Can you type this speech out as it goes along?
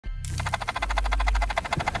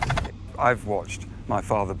I've watched my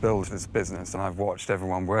father build this business, and I've watched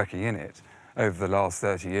everyone working in it over the last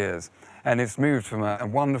 30 years. And it's moved from a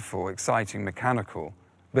wonderful, exciting mechanical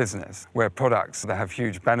business where products that have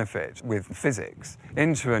huge benefit with physics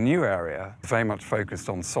into a new area very much focused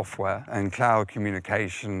on software and cloud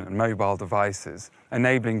communication and mobile devices,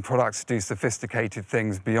 enabling products to do sophisticated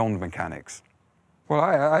things beyond mechanics. Well,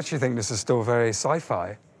 I actually think this is still very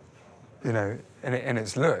sci-fi, you know, in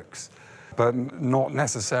its looks, but not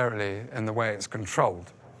necessarily in the way it's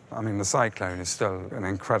controlled. I mean, the cyclone is still an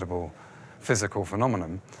incredible physical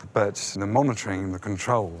phenomenon, but the monitoring, the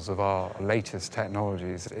controls of our latest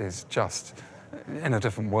technologies is just in a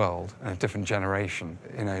different world, in a different generation.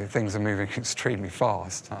 You know, things are moving extremely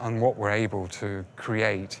fast, and what we're able to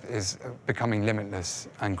create is becoming limitless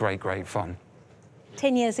and great, great fun.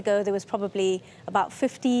 10 years ago, there was probably about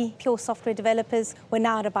 50 pure software developers. We're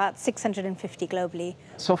now at about 650 globally.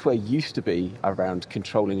 Software used to be around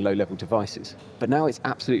controlling low-level devices, but now it's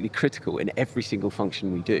absolutely critical in every single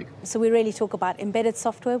function we do. So we really talk about embedded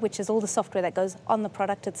software, which is all the software that goes on the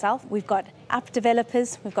product itself. We've got app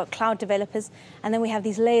developers, we've got cloud developers, and then we have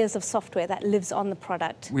these layers of software that lives on the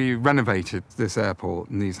product. We renovated this airport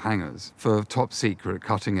and these hangars for top secret,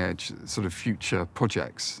 cutting-edge sort of future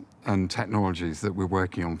projects and technologies that we're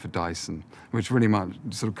working on for Dyson, which really might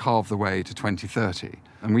sort of carve the way to 2030.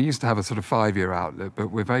 And we used to have a sort of 5-year outlook,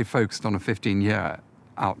 but we're very focused on a 15-year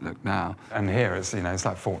outlook now. And here it's, you know, it's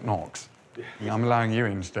like Fort Knox. I'm allowing you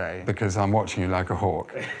in today because I'm watching you like a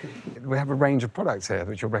hawk. We have a range of products here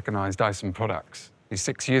which you'll recognize Dyson products.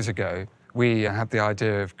 6 years ago, we had the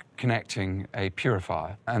idea of connecting a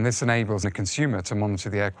purifier, and this enables a consumer to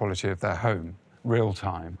monitor the air quality of their home real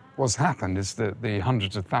time. What's happened is that the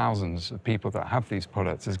hundreds of thousands of people that have these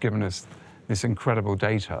products has given us this incredible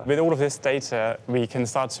data. With all of this data, we can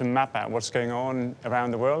start to map out what's going on around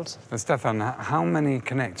the world. And Stefan, how many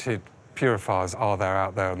connected purifiers are there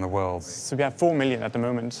out there in the world? So we have 4 million at the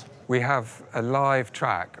moment. We have a live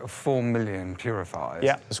track of 4 million purifiers.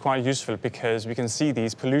 Yeah, it's quite useful because we can see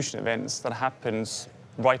these pollution events that happens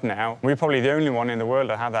right now. We're probably the only one in the world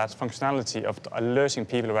that have that functionality of alerting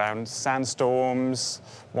people around sandstorms,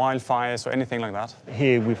 wildfires, or anything like that.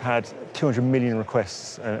 Here we've had 200 million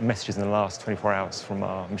requests and messages in the last 24 hours from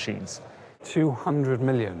our machines. 200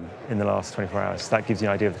 million? In the last 24 hours. So that gives you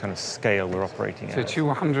an idea of the kind of scale we're operating at. So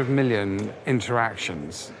 200 million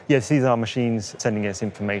interactions? Yes, these are machines sending us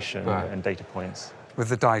information Right. and data points. With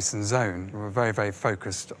the Dyson Zone, we're very, very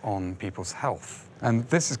focused on people's health. And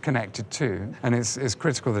this is connected too, and it's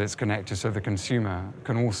critical that it's connected so the consumer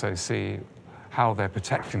can also see how they're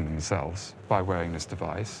protecting themselves by wearing this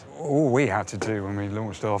device. All we had to do when we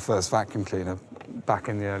launched our first vacuum cleaner back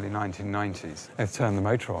in the early 1990s is turn the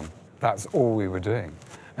motor on. That's all we were doing.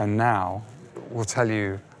 And now we'll tell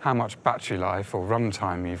you how much battery life or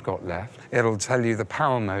runtime you've got left. It'll tell you the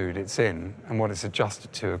power mode it's in and what it's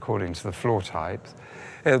adjusted to according to the floor types.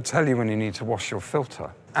 It'll tell you when you need to wash your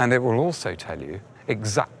filter. And it will also tell you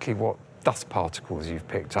exactly what dust particles you've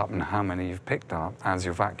picked up and how many you've picked up as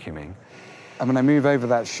you're vacuuming. And when I move over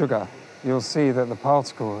that sugar, you'll see that the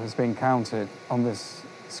particle has been counted on this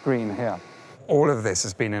screen here. All of this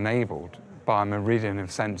has been enabled by a myriad of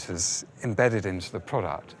sensors embedded into the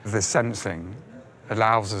product. The sensing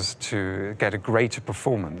allows us to get a greater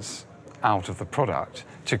performance out of the product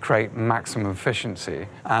to create maximum efficiency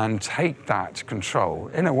and take that control,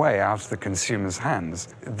 in a way, out of the consumer's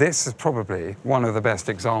hands. This is probably one of the best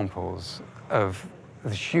examples of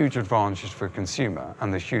the huge advantage for the consumer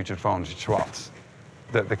and the huge advantage to us,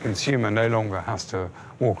 that the consumer no longer has to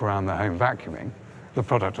walk around their home vacuuming. The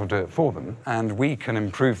product will do it for them, and we can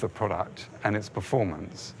improve the product and its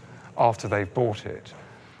performance after they've bought it.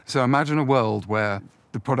 So imagine a world where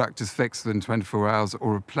the product is fixed within 24 hours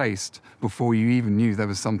or replaced before you even knew there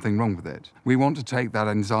was something wrong with it. We want to take that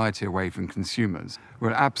anxiety away from consumers.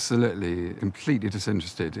 We're absolutely, completely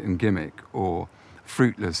disinterested in gimmick or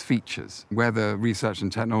fruitless features. Where the research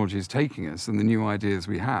and technology is taking us and the new ideas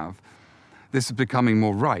we have, this is becoming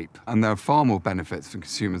more ripe, and there are far more benefits for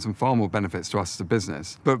consumers and far more benefits to us as a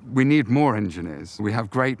business. But we need more engineers. We have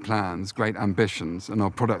great plans, great ambitions, and our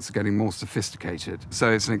products are getting more sophisticated.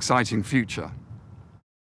 So it's an exciting future.